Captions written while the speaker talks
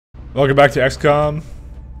Welcome back to XCOM.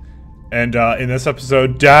 And in this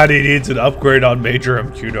episode, Daddy needs an upgrade on Major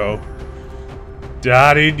MQdo.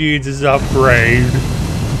 Daddy needs his upgrade.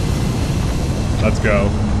 Let's go.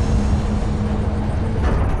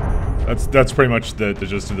 That's pretty much the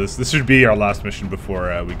gist of this. This should be our last mission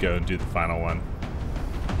before we go and do the final one.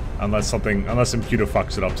 Unless MQdo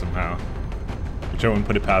fucks it up somehow. Which I wouldn't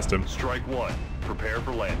put it past him. Strike one. Prepare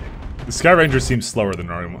for landing. The Sky Ranger seems slower than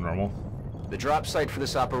normal. The drop site for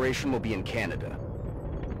this operation will be in Canada.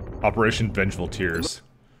 Operation Vengeful Tears.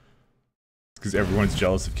 Because everyone's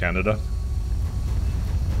jealous of Canada.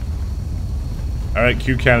 Alright,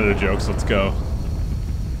 cue Canada jokes, let's go.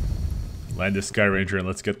 Land this Sky Ranger and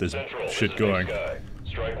let's get this shit going.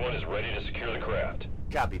 Strike one is ready to secure the craft.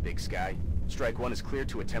 Copy, Big Sky. Strike one is clear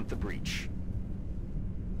to attempt the breach.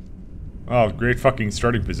 Oh, great fucking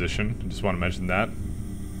starting position. I just want to mention that.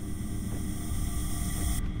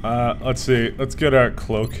 Let's see. Let's get our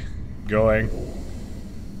cloak going.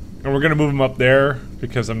 And we're gonna move him up there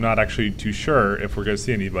because I'm not actually too sure if we're gonna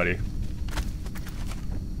see anybody.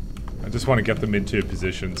 I just want to get them into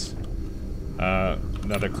positions.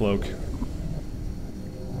 Another cloak.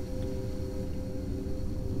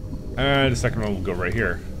 And the second one will go right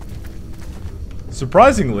here.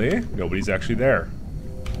 Surprisingly, nobody's actually there.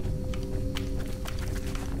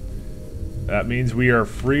 That means we are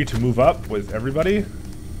free to move up with everybody.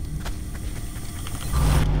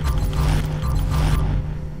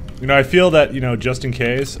 You know, I feel that, you know, just in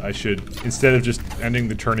case, I should, instead of just ending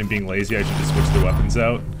the turn and being lazy, I should just switch the weapons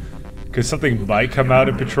out. Because something might come out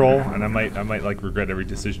in patrol, and I might like regret every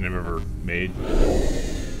decision I've ever made.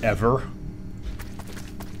 Ever.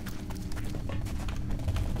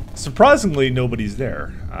 Surprisingly, nobody's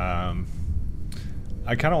there. I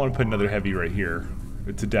kind of want to put another heavy right here.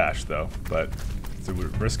 It's a dash, though, but it's a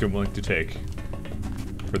risk I'm willing to take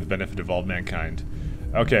for the benefit of all mankind.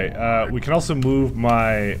 Okay, we can also move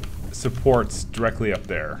my supports directly up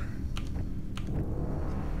there.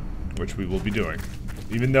 Which we will be doing.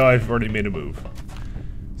 Even though I've already made a move.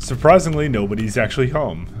 Surprisingly, nobody's actually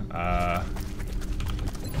home.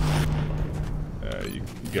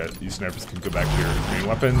 You snipers can go back to your main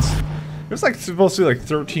weapons. There's like supposed to be like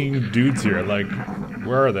 13 dudes here. Like,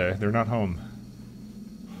 where are they? They're not home.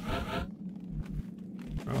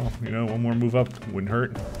 Oh, you know, one more move up wouldn't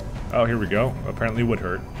hurt. Oh, here we go. Apparently would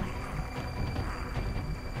hurt.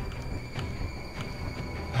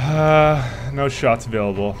 No shots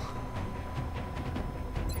available.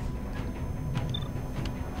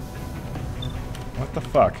 What the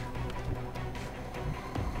fuck?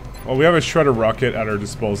 Well, we have a shredder rocket at our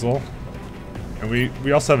disposal. And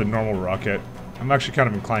we also have a normal rocket. I'm actually kind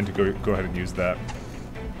of inclined to go ahead and use that.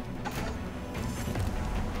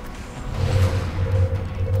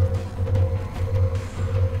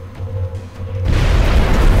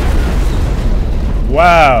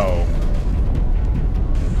 Wow!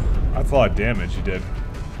 That's a lot of damage you did.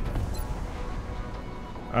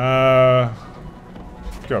 Let's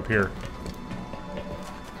go up here.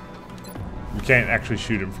 We can't actually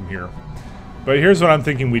shoot him from here. But here's what I'm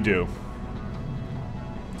thinking we do.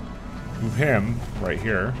 Move him right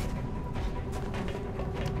here.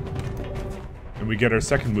 And we get our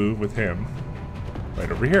second move with him right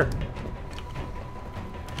over here.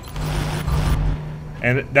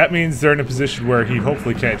 And that means they're in a position where he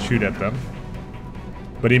hopefully can't shoot at them.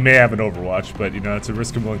 But he may have an overwatch, but you know, it's a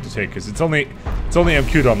risk I'm willing to take because it's only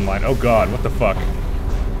MQ'd on the line. Oh god, what the fuck?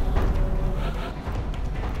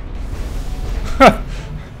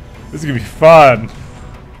 This is gonna be fun.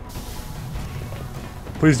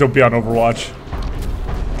 Please don't be on Overwatch.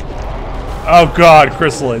 Oh god,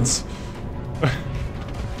 chrysalids.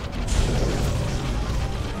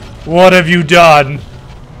 What have you done?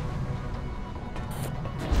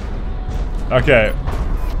 Okay.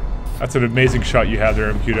 That's an amazing shot you had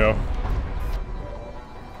there, MQdo.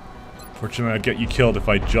 Fortunately, I'd get you killed if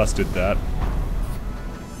I just did that.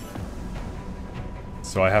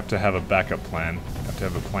 So I have to have a backup plan. I have to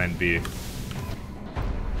have a plan B.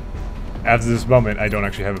 As of this moment, I don't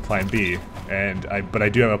actually have a plan B, but I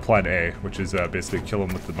do have a plan A, which is basically kill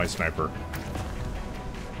him with my sniper.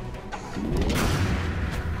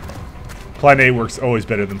 Plan A works always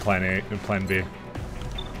better than plan B.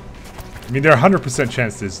 I mean, there are 100%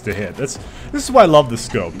 chances to hit. This is why I love the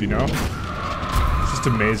scope, you know? It's just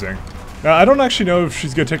amazing. Now, I don't actually know if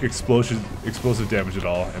she's gonna take explosive damage at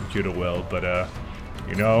all. MQdo will, but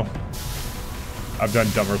you know, I've done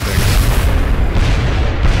dumber things.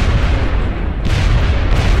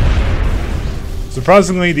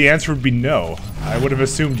 Surprisingly, the answer would be no. I would have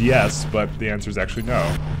assumed yes, but the answer is actually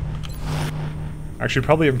no. Actually,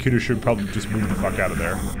 probably MQdo should probably just move the fuck out of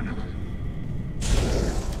there.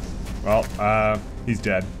 Well, he's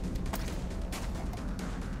dead.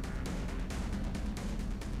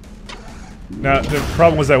 Now, the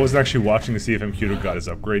problem was I wasn't actually watching to see if MQ got his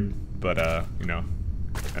upgrade, but, you know,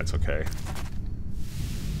 that's okay.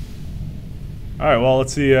 Alright, well,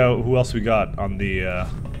 let's see who else we got on the,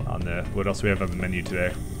 what else we have on the menu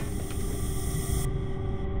today.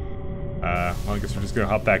 Well, I guess we're just gonna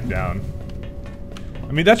hop back down.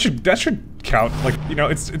 I mean, that should count, like, you know,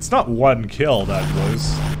 it's not one kill that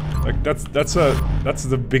was. Like, that's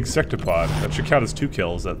the big sectopod. That should count as 2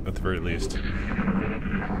 kills at the very least.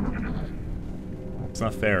 It's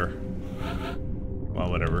not fair. Well,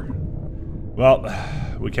 whatever. Well,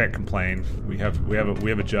 we can't complain. We have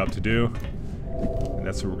a job to do, and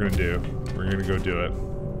that's what we're gonna do. We're gonna go do it.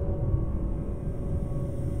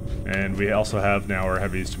 And we also have now our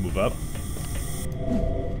heavies to move up.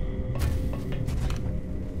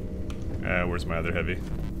 Where's my other heavy?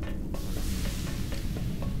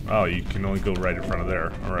 Oh, you can only go right in front of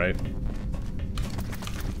there. Alright.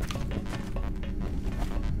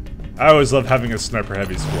 I always love having a sniper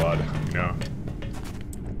heavy squad, you know.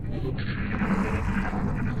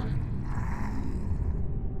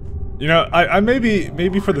 You know, I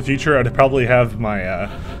maybe for the future I'd probably have my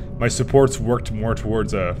my supports worked more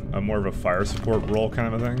towards a more of a fire support role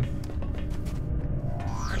kind of a thing.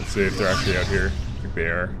 Let's see if they're actually out here. I think they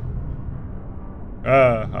are.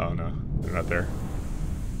 Oh no, they're not there.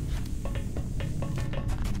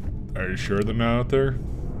 Are you sure they're not out there?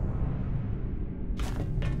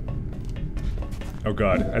 Oh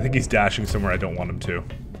god, I think he's dashing somewhere I don't want him to.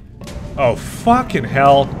 Oh fucking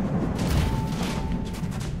hell.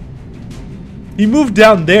 He moved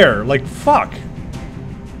down there, like fuck.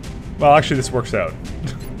 Well, actually this works out.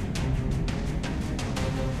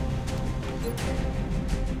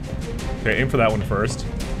 Okay, aim for that one first.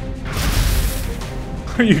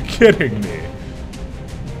 Are you kidding me?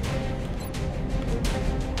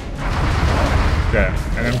 Okay,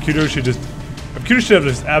 and MQ should have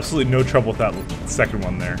just absolutely no trouble with that second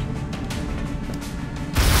one there.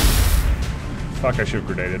 Fuck, I should have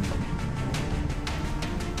grenaded.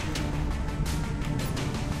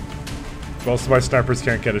 Most of my snipers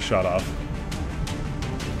can't get a shot off.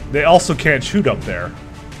 They also can't shoot up there.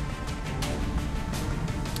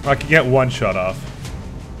 I can get one shot off.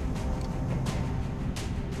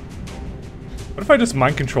 What if I just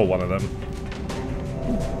mind control one of them?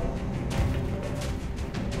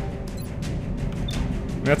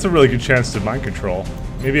 That's a really good chance to mind control.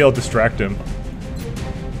 Maybe I'll distract him.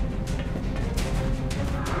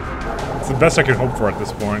 It's the best I can hope for at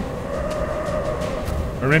this point.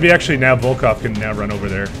 Or maybe actually now Volkov can now run over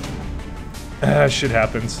there. Shit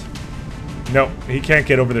happens. No, he can't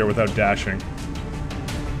get over there without dashing.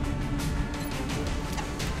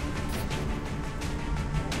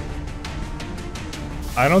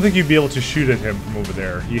 I don't think you'd be able to shoot at him from over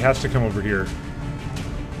there. He has to come over here.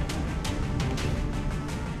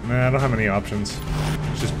 Nah, I don't have any options.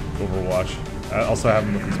 It's just Overwatch. I also have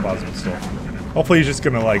him with his positive still. Hopefully he's just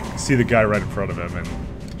gonna, like, see the guy right in front of him and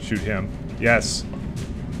shoot him. Yes.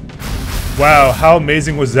 Wow, how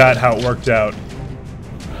amazing was that, how it worked out.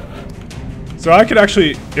 So I could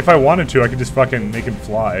actually, if I wanted to, I could just fucking make him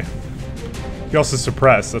fly. He also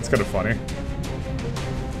suppress, that's kind of funny.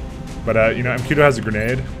 But, you know, MQ has a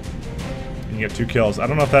grenade. And you get 2 kills. I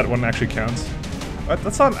don't know if that one actually counts. But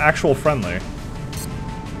that's not an actual friendly.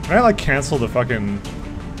 Can I, like, cancel the fucking...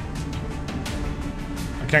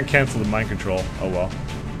 I can't cancel the mind control. Oh, well.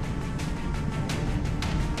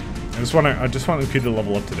 I just want MQ to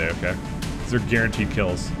level up today, okay? Because they're guaranteed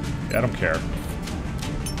kills. Yeah, I don't care.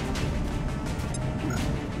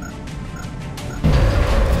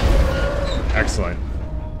 Excellent.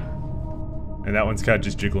 And that one's kind of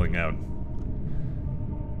just jiggling out.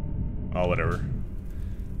 Oh, whatever.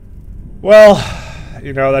 Well,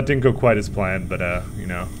 you know, that didn't go quite as planned, but, you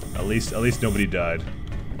know, at least nobody died.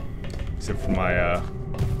 Except for my,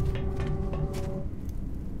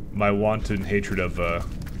 my wanton hatred of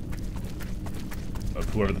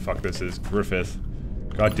whoever the fuck this is. Griffith.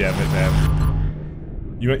 God damn it,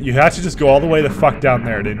 man. You had to just go all the way the fuck down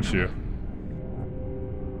there, didn't you?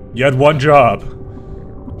 You had one job.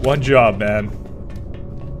 One job, man.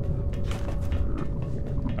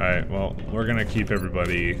 Alright, well, we're gonna keep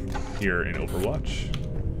everybody here in Overwatch.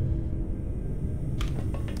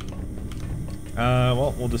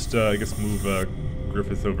 Well, we'll just, I guess move,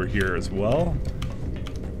 Griffith over here as well.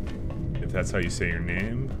 If that's how you say your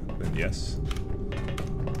name, then yes.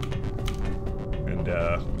 And,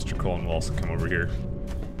 Mr. Cullen will also come over here.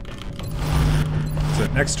 So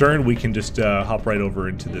next turn, we can just, hop right over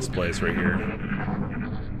into this place right here.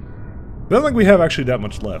 don't think we have actually that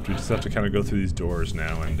much left. We just have to kind of go through these doors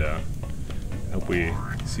now and hope we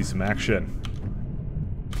see some action.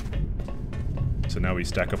 So now we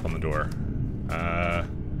stack up on the door. I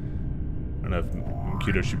don't know if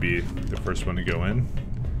Kudo should be the first one to go in.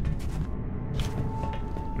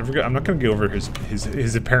 I'm not going to go over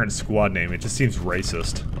his apparent squad name. It just seems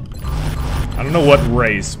racist. I don't know what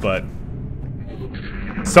race, but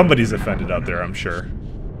somebody's offended out there, I'm sure.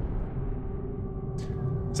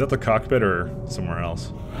 Is that the cockpit or somewhere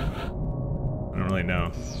else? I don't really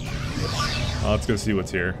know. Well, let's go see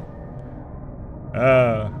what's here.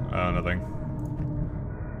 Oh, nothing.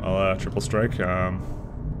 I'll triple strike. You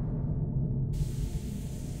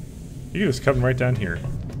can just come right down here.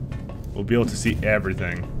 We'll be able to see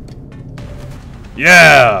everything.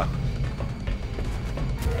 Yeah!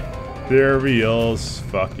 There reveals.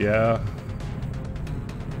 Fuck yeah.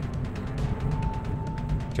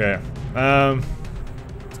 Okay.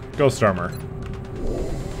 Ghost armor.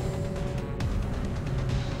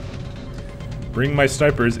 Bring my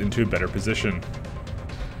snipers into a better position.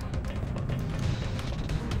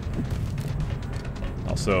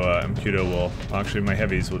 Also, MQdo will... Actually, my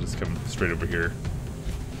heavies will just come straight over here.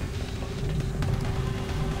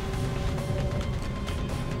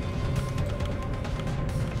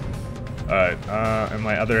 Alright, and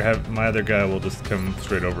my other guy will just come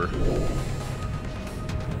straight over.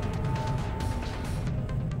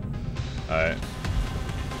 Alright.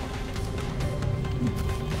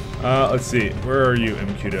 Let's see. Where are you,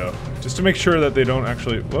 MQdo? Just to make sure that they don't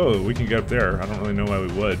actually... Whoa, we can get up there. I don't really know why we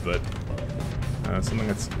would, but... something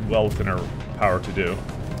that's well within our power to do.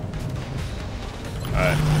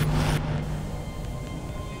 Alright.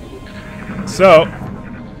 So...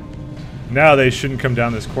 Now they shouldn't come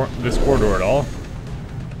down this corridor at all.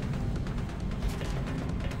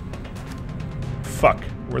 Fuck.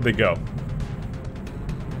 Where'd they go?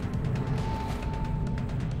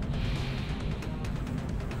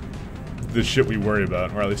 The shit we worry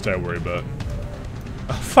about, or at least I worry about.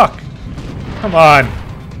 Oh, fuck! Come on!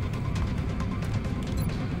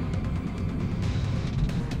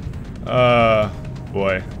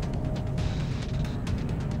 Boy.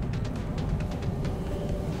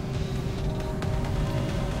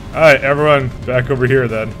 Alright, everyone, back over here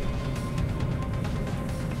then.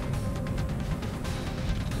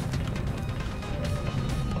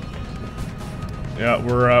 Yeah,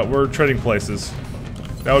 we're trading places.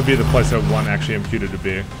 That would be the place I would want actually MQ'd to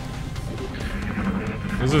be.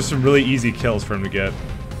 Those are some really easy kills for him to get.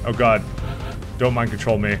 Oh god. Don't mind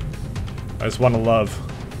control me. I just want to love.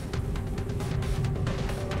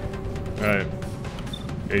 Alright.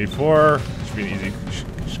 84. Should be an easy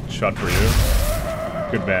shot for you.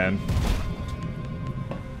 Good man.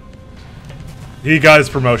 He got his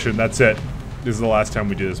promotion, that's it. This is the last time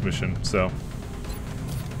we do this mission, so.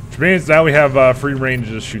 Which means now we have free range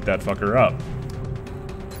to just shoot that fucker up.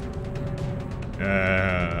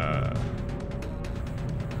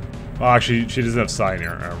 Well, actually, she doesn't have sign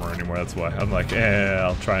armor anymore, that's why. I'm like,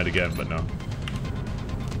 I'll try it again, but no.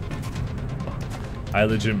 I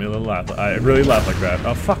legitimately laugh. I really laugh like that.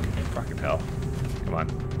 Oh, fuck. Fucking hell. Come on.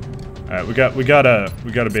 Alright, we gotta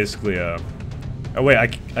basically, oh wait, I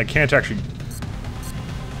can't actually...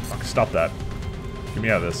 Fuck, stop that. Get me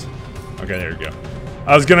out of this. Okay, there we go.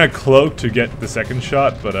 I was gonna cloak to get the second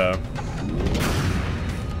shot, but,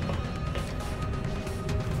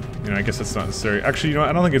 you know, I guess that's not necessary. Actually, you know what?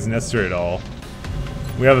 I don't think it's necessary at all.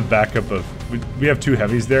 We have a backup of... We have two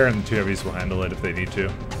heavies there, and the two heavies will handle it if they need to.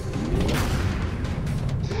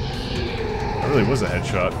 That really was a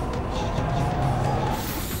headshot.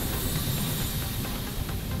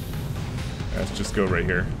 Let's just go right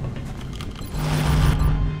here.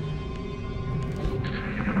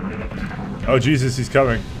 Oh Jesus, he's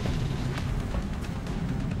coming.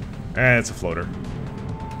 And it's a floater.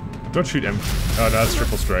 Don't shoot him. Oh, no, that's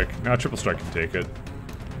triple strike. Now triple strike can take it.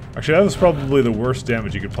 Actually, that was probably the worst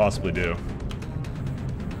damage you could possibly do.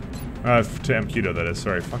 To MQdo, that is.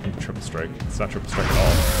 Sorry, fucking triple strike. It's not triple strike at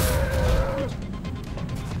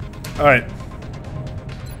all. Alright.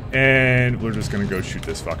 And we're just gonna go shoot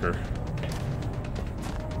this fucker.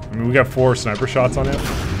 I mean, we got 4 sniper shots on him.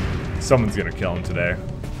 Someone's gonna kill him today.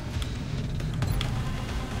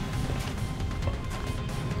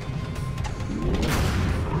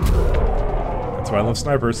 That's why I love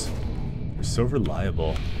snipers. They're so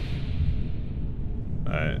reliable.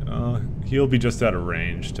 Alright, he'll be just out of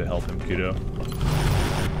range to help him, Kudo.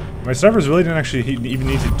 My snipers really didn't actually even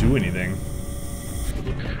need to do anything.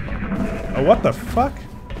 Oh, what the fuck?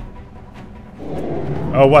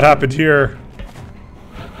 Oh, what happened here?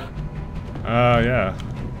 Yeah.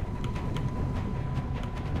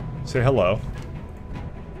 Say hello.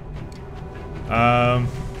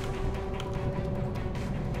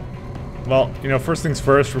 Well, you know, first things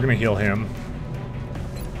first, we're gonna heal him.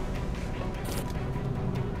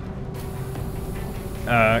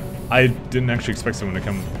 I didn't actually expect someone to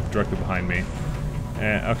come directly behind me.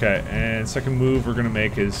 Okay, and second move we're gonna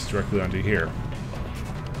make is directly onto here.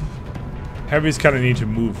 Heavies kind of need to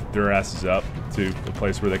move their asses up to a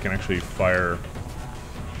place where they can actually fire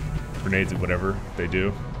grenades and whatever they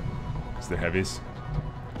do, because they're heavies.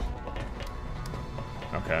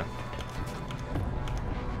 Okay.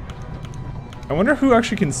 I wonder who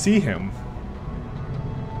actually can see him.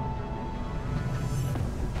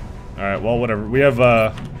 Alright, well, whatever. We have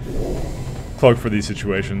cloak for these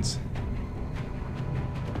situations.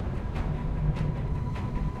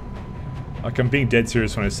 Like, I'm being dead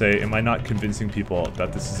serious when I say, am I not convincing people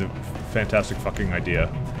that this is a fantastic fucking idea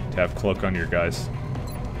to have cloak on your guys?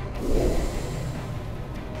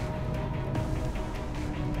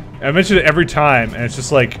 I mention it every time, and it's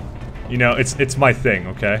just like, you know, it's my thing,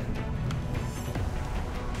 okay?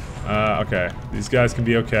 Okay. These guys can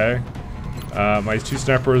be okay. My two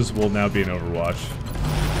snipers will now be in Overwatch.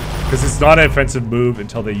 Because it's not an offensive move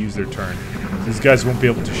until they use their turn. These guys won't be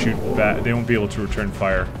able to shoot back. They won't be able to return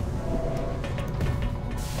fire.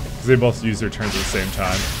 Because they both use their turns at the same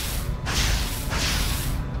time.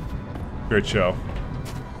 Great show.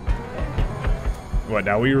 What,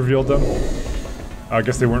 now we revealed them? Oh, I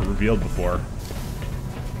guess they weren't revealed before.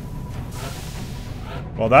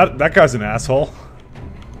 Well, that guy's an asshole.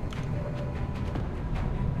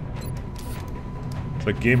 It's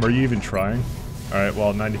like, game, are you even trying? Alright,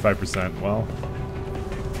 well, 95%. Well.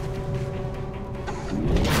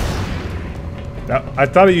 I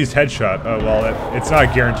thought I used headshot. Oh, well, it's not a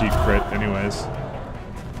guaranteed crit anyways.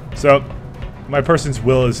 So, my person's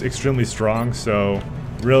will is extremely strong, so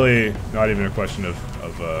really not even a question of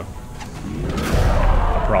a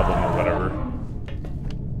problem or whatever.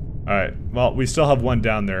 Alright, well, we still have one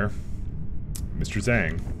down there. Mr.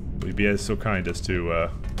 Zhang, will you be so kind as to,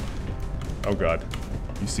 oh god.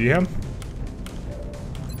 You see him?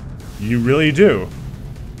 You really do.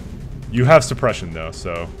 You have suppression though,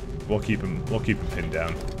 so we'll keep him pinned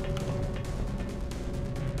down.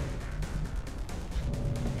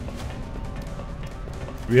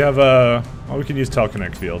 We have well, we can use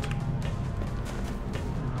Telekinetic Field.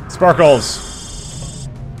 Sparkles!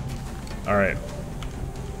 Alright.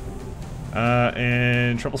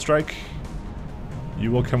 And Triple Strike.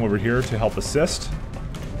 You will come over here to help assist.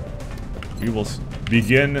 We will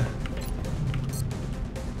begin.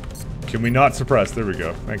 Can we not suppress? There we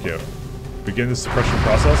go. Thank you. Begin the suppression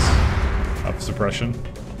process of suppression.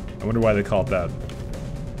 I wonder why they call it that.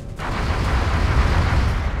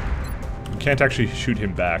 We can't actually shoot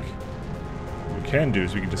him back. What we can do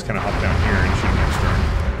is we can just kind of hop down here and shoot him next turn.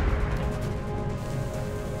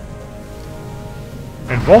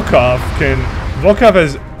 And Volkov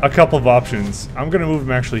has a couple of options. I'm gonna move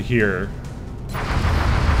him actually here.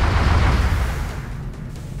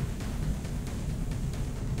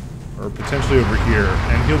 Or potentially over here,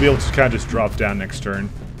 and he'll be able to kind of just drop down next turn.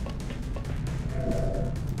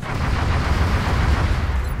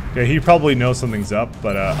 Okay, he probably knows something's up,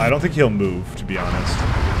 but I don't think he'll move, to be honest.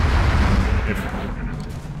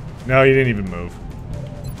 No, he didn't even move.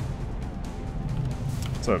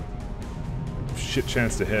 It's a shit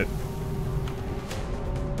chance to hit.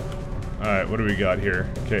 Alright, what do we got here?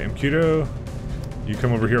 Okay, Mkudo, you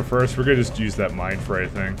come over here first. We're gonna just use that mine for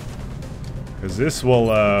anything. Because this will,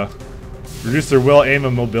 reduce their will, aim,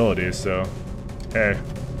 and mobility, so... Hey.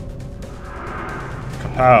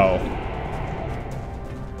 Kapow.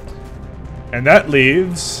 And that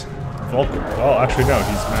leaves... Well, actually no,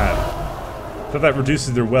 he's mad. I thought that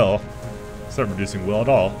reduces their will. It's not reducing will at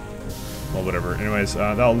all. Well, whatever. Anyways,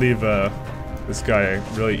 that'll leave this guy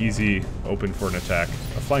really easy open for an attack.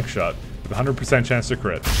 A flank shot with a 100% chance to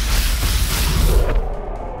crit.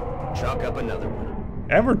 Chalk up another one.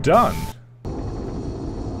 And we're done.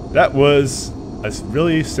 That was a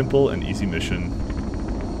really simple and easy mission.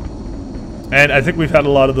 And I think we've had a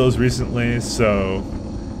lot of those recently, so,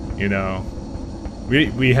 you know,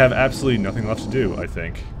 we have absolutely nothing left to do, I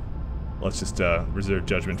think. Let's just reserve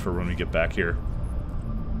judgment for when we get back here.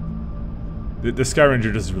 The Sky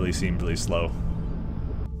Ranger does really seem really slow.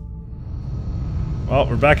 Well,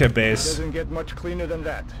 we're back at base. It doesn't get much cleaner than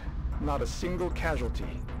that. Not a single casualty.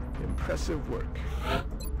 Impressive work.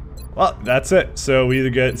 Well, that's it. So we either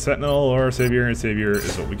get Sentinel or Savior, and Savior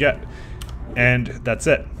is what we get. And that's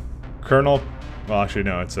it. Colonel, well actually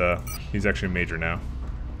no, it's he's actually a Major now.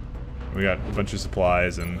 We got a bunch of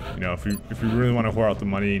supplies, and you know, if we really want to whore out the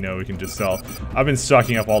money, you know, we can just sell. I've been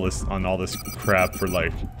stocking up all this crap for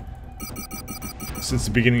like since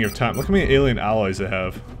the beginning of time. Look how many alien alloys I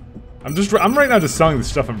have. I'm right now just selling the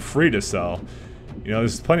stuff I'm free to sell. You know,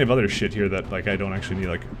 there's plenty of other shit here that, like, I don't actually need,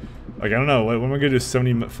 like I don't know, when am I gonna do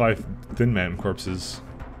 75 Thin Man corpses?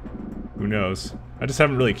 Who knows? I just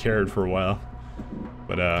haven't really cared for a while.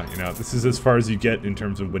 But, you know, this is as far as you get in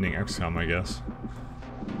terms of winning XCOM, I guess.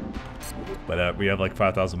 But, we have, like,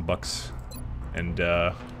 5,000 bucks. And,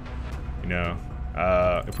 you know,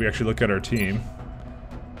 if we actually look at our team,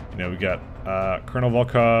 you know, we got, Colonel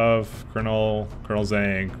Volkov, Colonel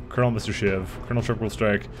Zhang, Colonel Mr. Shiv, Colonel Triple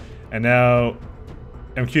Strike, and now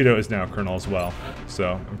Mkudo is now Colonel as well.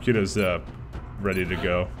 So Mkudo's ready to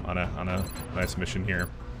go on a nice mission here.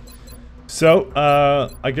 So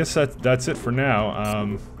I guess that's it for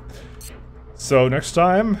now. So next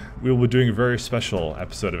time we will be doing a very special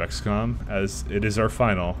episode of XCOM, as it is our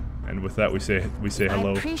final. And with that, we say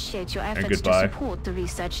hello I appreciate your and efforts goodbye. to support the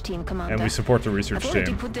research team, Commander. And we support the research I've already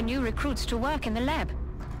team. put the new recruits to work in the lab.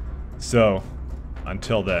 So,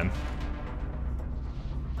 until then.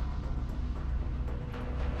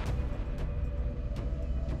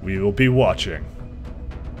 We will be watching.